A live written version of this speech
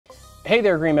Hey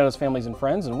there, Green Meadows families and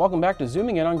friends, and welcome back to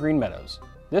Zooming In on Green Meadows.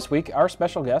 This week, our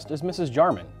special guest is Mrs.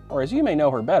 Jarman, or as you may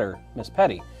know her better, Miss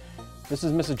Petty. This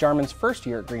is Mrs. Jarman's first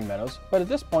year at Green Meadows, but at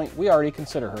this point, we already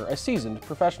consider her a seasoned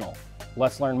professional.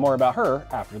 Let's learn more about her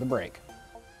after the break.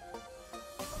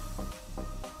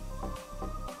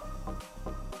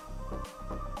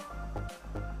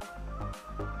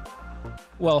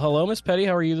 Well, hello, Miss Petty.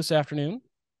 How are you this afternoon?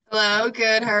 Hello,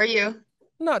 good. How are you?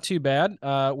 Not too bad.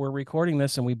 We're recording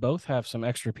this, and we both have some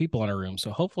extra people in our room,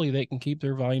 so hopefully they can keep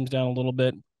their volumes down a little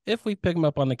bit. If we pick them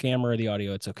up on the camera or the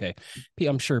audio, it's okay.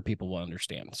 I'm sure people will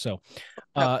understand. So,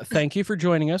 thank you for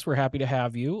joining us. We're happy to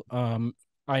have you.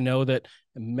 I know that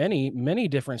many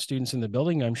different students in the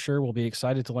building, I'm sure, will be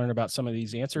excited to learn about some of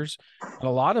these answers. And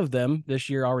a lot of them this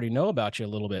year already know about you a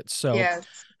little bit. So, Yes,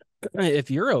 if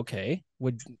you're okay,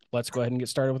 let's go ahead and get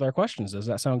started with our questions. Does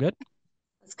that sound good?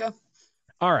 let's go.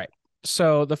 All right.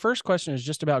 So the first question is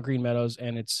just about Green Meadows,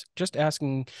 and it's just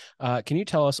asking, can you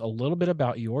tell us a little bit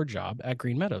about your job at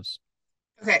Green Meadows?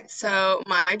 Okay, so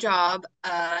my job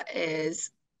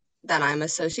is that I'm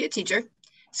associate teacher.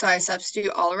 So I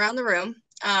substitute all around the room.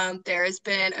 There has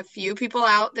been a few people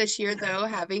out this year, though,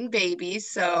 having babies.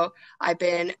 So I've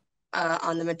been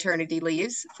on the maternity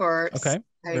leaves for Okay.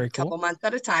 a Very cool. couple months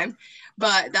at a time.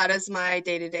 But that is my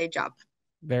day-to-day job.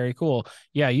 Very cool.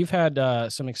 Yeah, you've had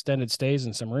some extended stays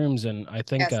in some rooms, and I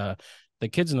think Yes, the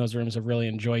kids in those rooms have really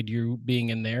enjoyed you being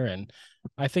in there, and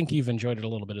I think you've enjoyed it a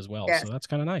little bit as well. yes, So that's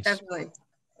kind of nice. definitely.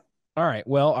 All right.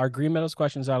 Well, our Green Meadows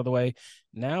questions out of the way.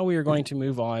 Now we are going to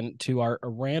move on to our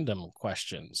random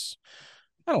questions.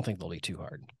 I don't think they'll be too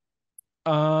hard.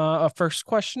 Our first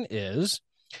question is,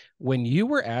 when you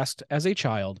were asked as a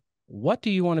child, what do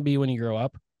you want to be when you grow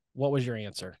up? What was your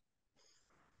answer?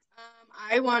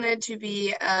 I wanted to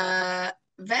be a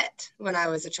vet when I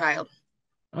was a child.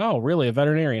 Oh, really? A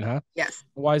veterinarian, huh? Yes.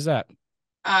 Why is that?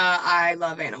 I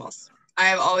love animals. I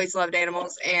have always loved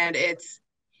animals, and it's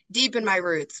deep in my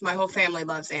roots. My whole family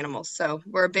loves animals, so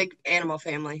we're a big animal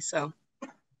family. So,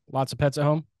 Lots of pets at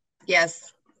home?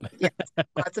 yes, yes,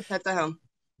 lots of pets at home.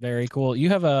 Very cool. You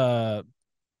have a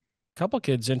couple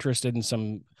kids interested in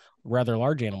some rather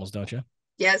large animals, don't you?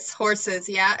 Yes, horses.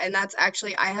 Yeah, and that's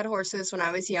actually I had horses when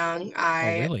I was young. Oh,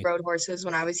 I really? rode horses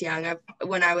when I was young.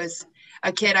 When I was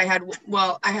a kid, I had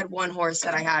one horse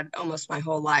that I had almost my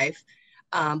whole life.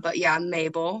 But yeah,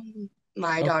 Mabel,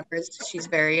 my Oh, daughter she's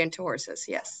very into horses.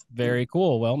 Yes. very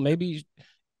cool. Well, maybe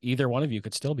either one of you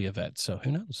could still be a vet, so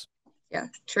who knows? Yeah,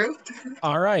 true.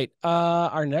 All right.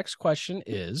 Our next question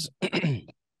is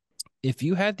if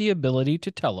you had the ability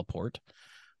to teleport,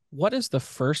 what is the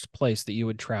first place that you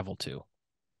would travel to?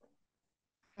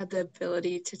 Had the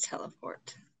ability to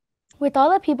teleport. With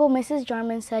all the people Mrs.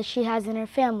 Jarman says she has in her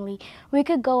family, we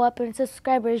could go up in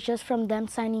subscribers just from them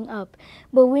signing up.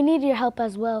 But we need your help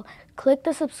as well. Click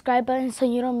the subscribe button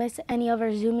so you don't miss any of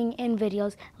our zooming in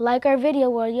videos. Like our video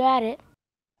while you're at it.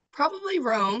 Probably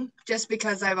Rome, just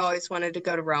because I've always wanted to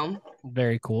go to Rome.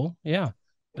 Very cool. Yeah.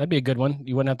 That'd be a good one.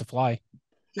 You wouldn't have to fly.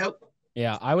 Nope.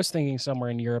 Yeah, I was thinking somewhere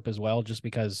in Europe as well, just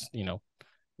because,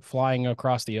 flying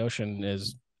across the ocean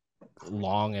is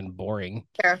long and boring.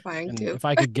 Terrifying And too. if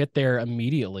I could get there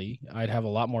immediately, I'd have a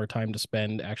lot more time to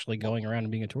spend actually going around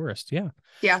and being a tourist. Yeah.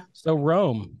 Yeah. So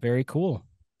Rome, very cool.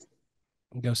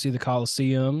 Go see the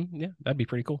Colosseum. Yeah, that'd be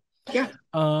pretty cool. Yeah.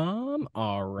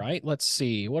 All right. Let's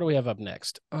see. What do we have up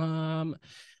next?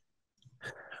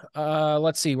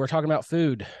 Let's see. We're talking about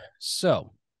food.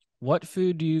 So, what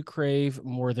food do you crave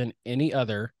more than any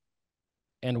other,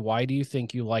 and why do you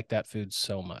think you like that food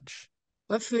so much?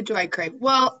 What food do I crave?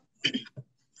 Well,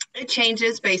 it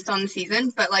changes based on the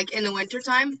season, but like in the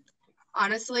wintertime,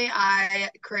 honestly, I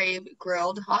crave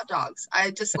grilled hot dogs.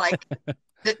 I just like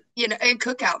and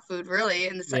cookout food really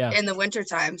Yeah. in the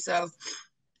wintertime. So,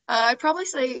 I'd probably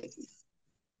say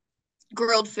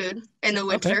grilled food in the Okay.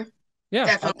 winter. Yeah. A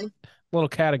Definitely. little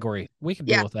category. We could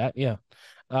deal Yeah. with that. Yeah.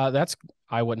 That's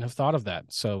I wouldn't have thought of that.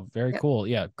 So very Yeah. cool.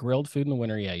 Yeah, grilled food in the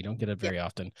winter. Yeah, you don't get it Yeah. very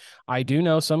often. I do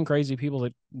know some crazy people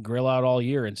that grill out all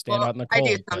year and stand Well, out in the I do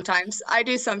cold, but sometimes. I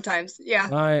do sometimes.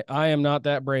 Yeah. I am not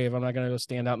that brave. I'm not going to go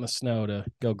stand out in the snow to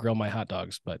go grill my hot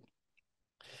dogs. But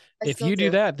I if still you do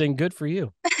do. that, then good for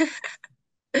you.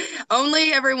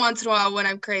 Only every once in a while when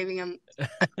I'm craving them,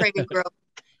 I'm craving grilled.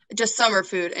 Just summer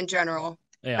food in general,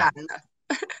 Yeah. bad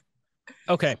enough.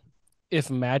 Okay. If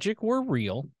magic were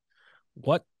real,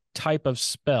 what type of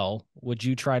spell would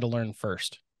you try to learn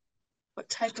first? What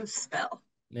type of spell?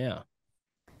 Yeah.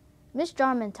 Miss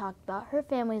Jarman talked about her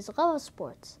family's love of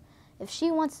sports. If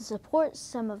she wants to support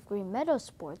some of Green Meadows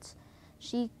sports,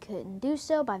 she can do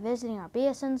so by visiting our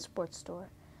BSN sports store,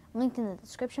 linked in the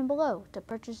description below, to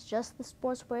purchase just the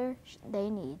sportswear they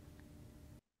need.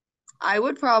 I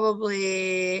would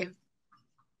probably,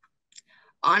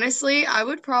 honestly, I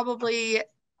would probably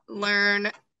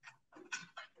learn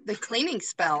the cleaning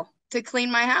spell to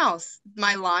clean my house,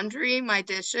 my laundry, my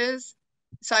dishes,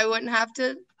 so I wouldn't have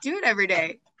to do it every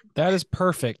day. That is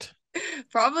perfect.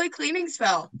 Probably cleaning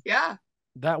spell. Yeah.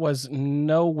 That was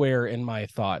nowhere in my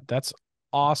thought. That's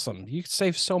awesome. You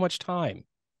save so much time.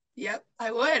 Yep,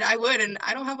 I would, and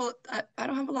I don't have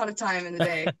a lot of time in the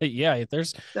day. Yeah,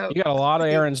 So, you got a lot of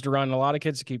errands to run, a lot of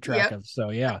kids to keep track yep, of. So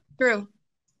yeah, true.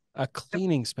 a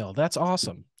cleaning spell. That's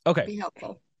awesome. Okay. Be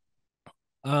helpful.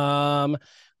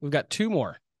 We've got two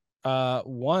more.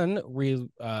 One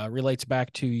relates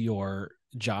back to your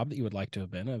job that you would like to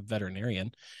have been a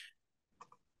veterinarian.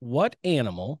 What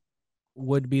animal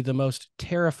would be the most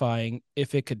terrifying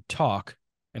if it could talk,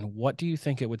 and what do you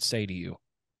think it would say to you?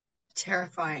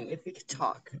 Terrifying if we could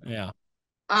talk. Yeah.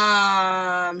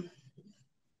 I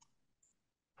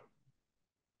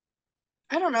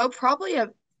don't know, probably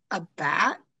a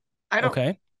bat. I don't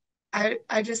Okay. I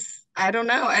don't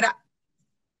know.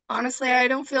 Honestly, I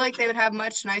don't feel like they would have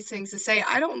much nice things to say.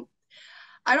 I don't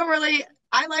really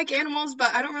I like animals,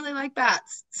 but I don't really like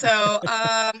bats. So,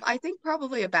 I think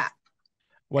probably a bat.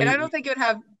 Well, And I don't think it would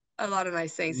have a lot of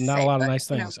nice things to not a say, lot of but nice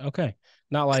things. Okay.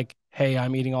 Not like, hey,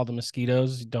 I'm eating all the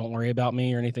mosquitoes. Don't worry about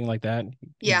me or anything like that.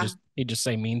 Yeah, He'd just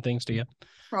say mean things to you.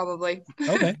 probably.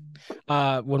 Okay.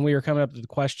 When we were coming up to the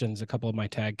questions, a couple of my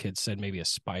tag kids said maybe a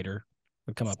spider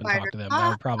would come up and Spider. talk to them. That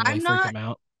would probably freak them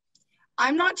out.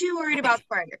 I'm not too worried about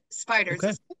spiders. Okay.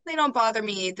 If they don't bother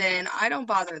me, then I don't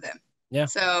bother them. Yeah.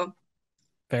 So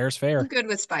Fair's I'm fair. good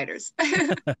with spiders.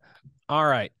 All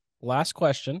right. Last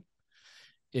question.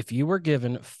 If you were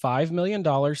given $5 million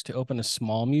to open a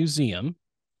small museum,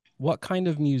 what kind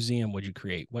of museum would you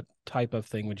create? What type of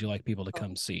thing would you like people to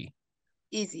come see?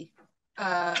 Easy.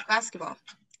 Basketball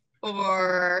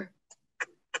or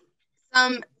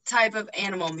some type of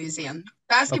animal museum.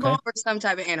 Basketball Okay. or some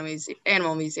type of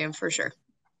animal museum for sure.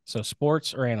 So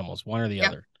sports or animals, one or the Yep.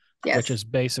 other, Yes. which is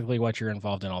basically what you're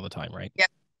involved in all the time, right? Yep.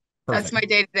 That's Perfect. my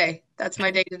day to day. That's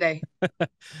my day to day.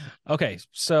 Okay,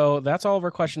 so that's all of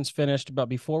our questions finished. But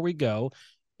before we go,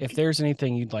 if there's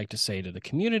anything you'd like to say to the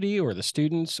community or the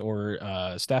students or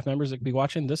staff members that could be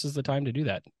watching, this is the time to do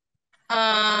that.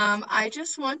 I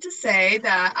just want to say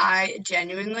that I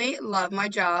genuinely love my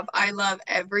job. I love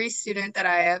every student that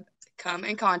I have come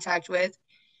in contact with.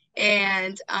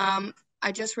 And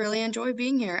I just really enjoy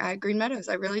being here at Green Meadows.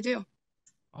 I really do.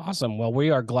 Awesome. Well, we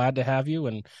are glad to have you,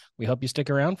 and we hope you stick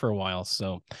around for a while.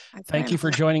 So I thank plan you for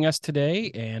on it. joining us today,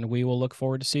 and we will look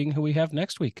forward to seeing who we have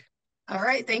next week. All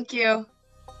right. Thank you.